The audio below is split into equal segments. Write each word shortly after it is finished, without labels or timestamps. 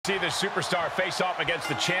See the superstar face off against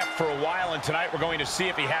the champ for a while, and tonight we're going to see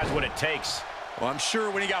if he has what it takes. Well, I'm sure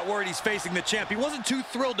when he got word he's facing the champ, he wasn't too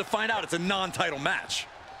thrilled to find out it's a non-title match.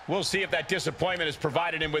 We'll see if that disappointment has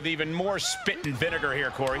provided him with even more spit and vinegar here,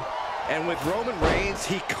 Corey. And with Roman Reigns,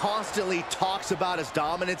 he constantly talks about his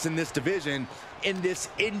dominance in this division, in this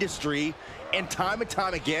industry, and time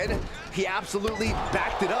again, he absolutely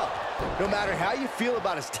backed it up. No matter how you feel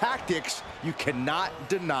about his tactics, you cannot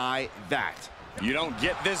deny that. You don't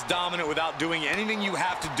get this dominant without doing anything you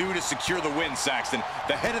have to do to secure the win, Saxton.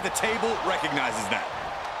 The head of the table recognizes that.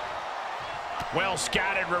 Well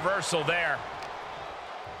scattered reversal there.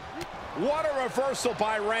 What a reversal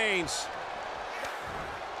by Reigns.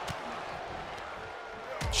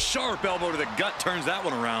 Sharp elbow to the gut turns that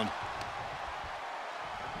one around.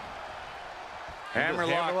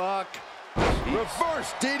 Hammerlock.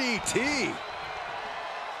 Reverse DDT.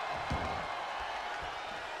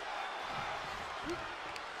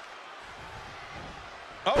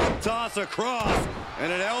 Oh, toss across,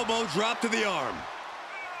 and an elbow drop to the arm.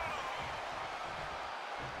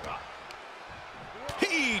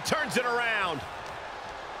 He turns it around.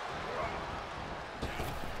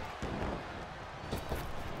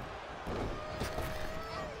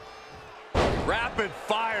 Rapid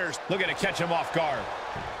fires. Looking to catch him off guard.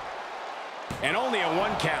 And only a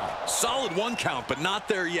 1 count. Solid 1 count, but not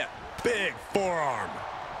there yet. Big forearm.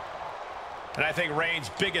 And I think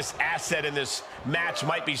Reigns' biggest asset in this match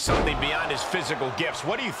might be something beyond his physical gifts.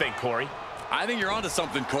 What do you think, Corey? I think you're onto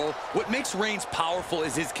something, Cole. What makes Reigns powerful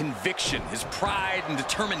is his conviction, his pride and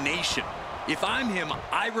determination. If I'm him,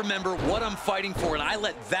 I remember what I'm fighting for, and I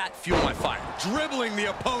let that fuel my fire. Dribbling the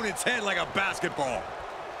opponent's head like a basketball.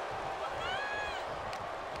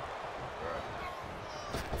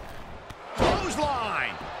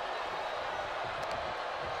 Clothesline.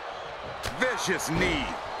 Vicious knee.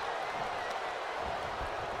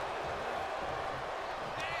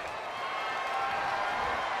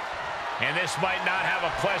 And this might not have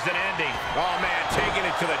a pleasant ending. Oh, man, taking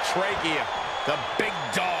it to the trachea. The big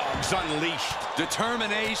dog's unleashed.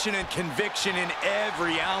 Determination and conviction in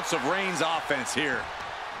every ounce of Reigns' offense here.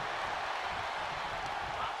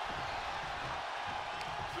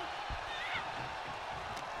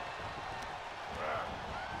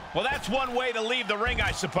 Well, that's one way to leave the ring,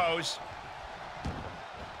 I suppose.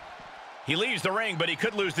 He leaves the ring, but he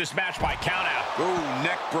could lose this match by countout. Ooh,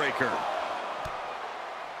 neck breaker.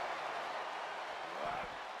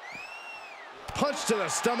 Punch to the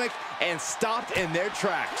stomach and stopped in their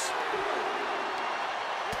tracks.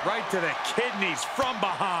 Right to the kidneys from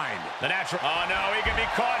behind. The natural. Oh, no, he can be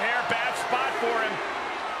caught here. Bad spot for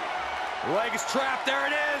him. Legs trapped. There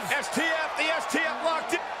it is. STF. The STF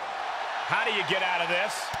locked it. How do you get out of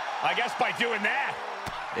this? I guess by doing that.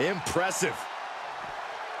 Impressive.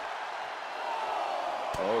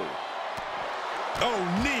 Oh,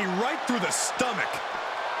 knee right through the stomach.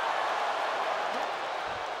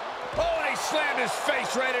 Oh, and he slammed his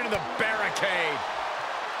face right into the barricade.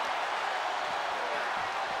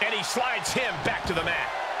 And he slides him back to the mat.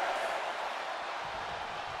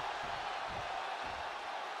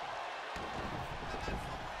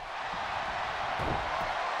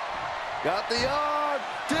 Got the arm.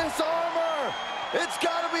 Disarmer. It's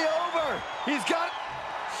got to be over. He's got...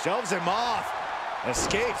 Shoves him off.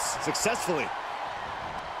 Escapes successfully.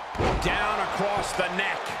 Down across the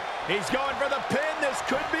neck. He's going for the pin. This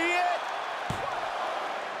could be it.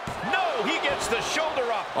 No, he gets the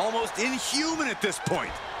shoulder up. Almost inhuman at this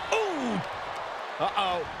point. Ooh.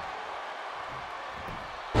 Uh-oh.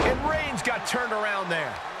 And Reigns got turned around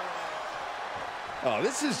there. Oh,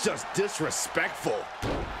 this is just disrespectful.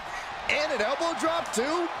 And an elbow drop,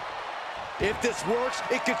 too. If this works,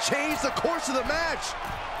 it could change the course of the match.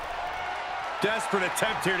 Desperate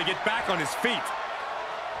attempt here to get back on his feet.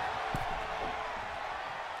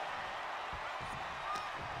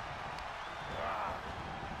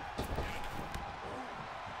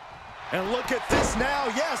 And look at this now.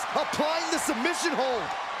 Yes, applying the submission hold.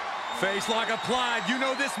 Face lock applied. You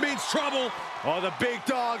know this means trouble. Oh, the big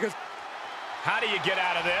dog is... How do you get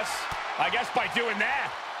out of this? I guess by doing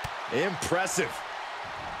that. Impressive.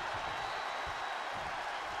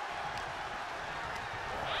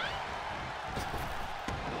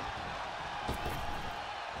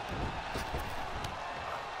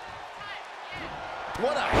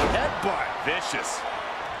 What a headbutt. Vicious.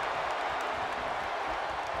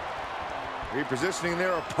 Repositioning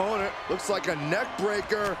their opponent. Looks like a neck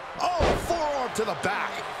breaker. Oh, forearm to the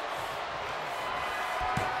back.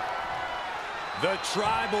 The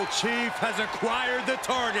Tribal Chief has acquired the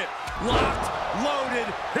target. Locked,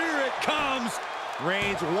 loaded, here it comes.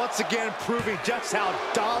 Reigns once again proving just how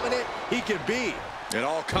dominant he can be. It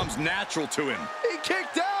all comes natural to him. He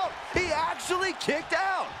kicked out. He actually kicked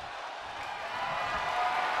out.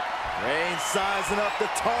 Reigns sizing up the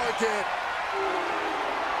target.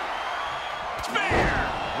 Spear!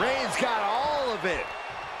 Reigns got all of it.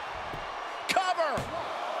 Cover!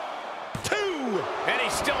 2! And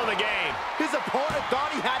he's still in the game. His opponent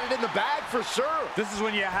thought he had it in the bag for sure. This is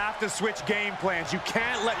when you have to switch game plans. You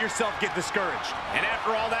can't let yourself get discouraged. And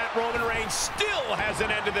after all that, Roman Reigns still hasn't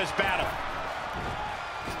ended this battle.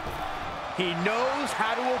 He knows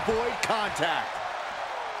how to avoid contact.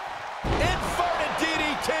 Inverted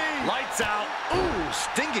DDT! Lights out. Ooh,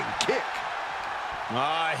 stinging kick.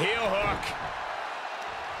 Heel hook.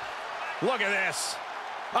 Look at this.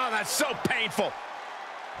 Oh, that's so painful.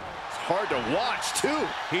 It's hard to watch, too.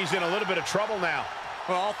 He's in a little bit of trouble now.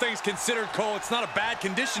 Well, all things considered, Cole, it's not a bad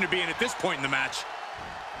condition to be in at this point in the match.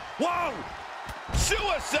 Whoa!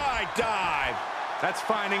 Suicide dive! That's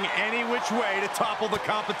finding any which way to topple the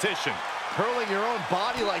competition. Hurling your own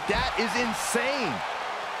body like that is insane.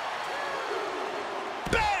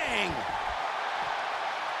 Bang!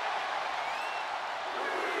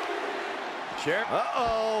 Sure.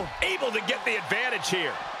 Uh-oh. Able to get the advantage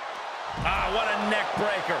here. Ah, what a neck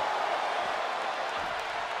breaker.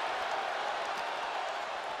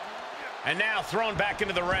 And now thrown back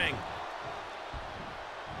into the ring.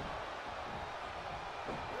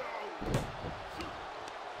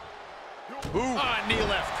 Ooh. Ah, knee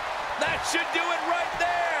lift. That should do it right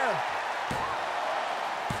there.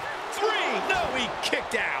 3. No, he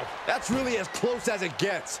kicked out. That's really as close as it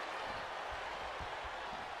gets.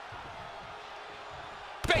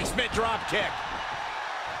 Basement drop kick.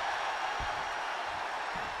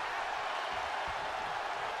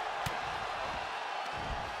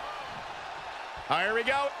 Here we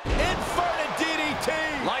go. Inverted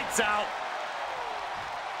DDT. Lights out.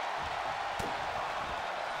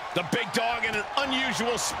 The big dog in an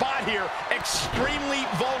unusual spot here. Extremely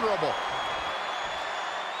vulnerable.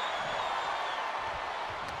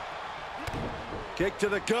 Kick to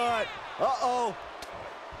the gut. Uh-oh.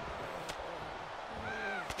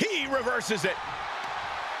 He reverses it.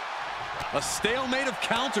 A stalemate of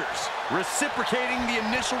counters, reciprocating the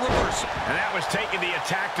initial reversal. And that was taking the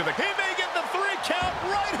attack to the... He may get the 3 count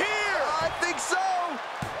right here. I think so.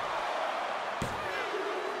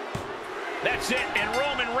 That's it, and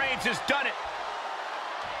Roman Reigns has done it.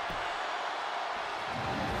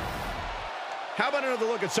 How about another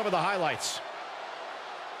look at some of the highlights?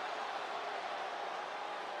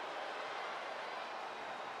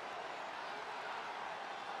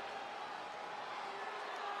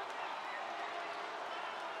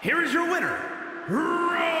 Here is your winner,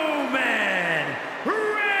 Roman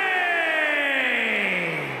Reigns!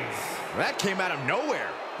 That came out of nowhere.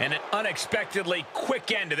 And an unexpectedly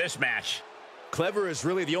quick end to this match. Clever is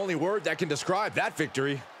really the only word that can describe that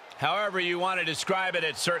victory. However you want to describe it,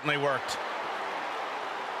 it certainly worked.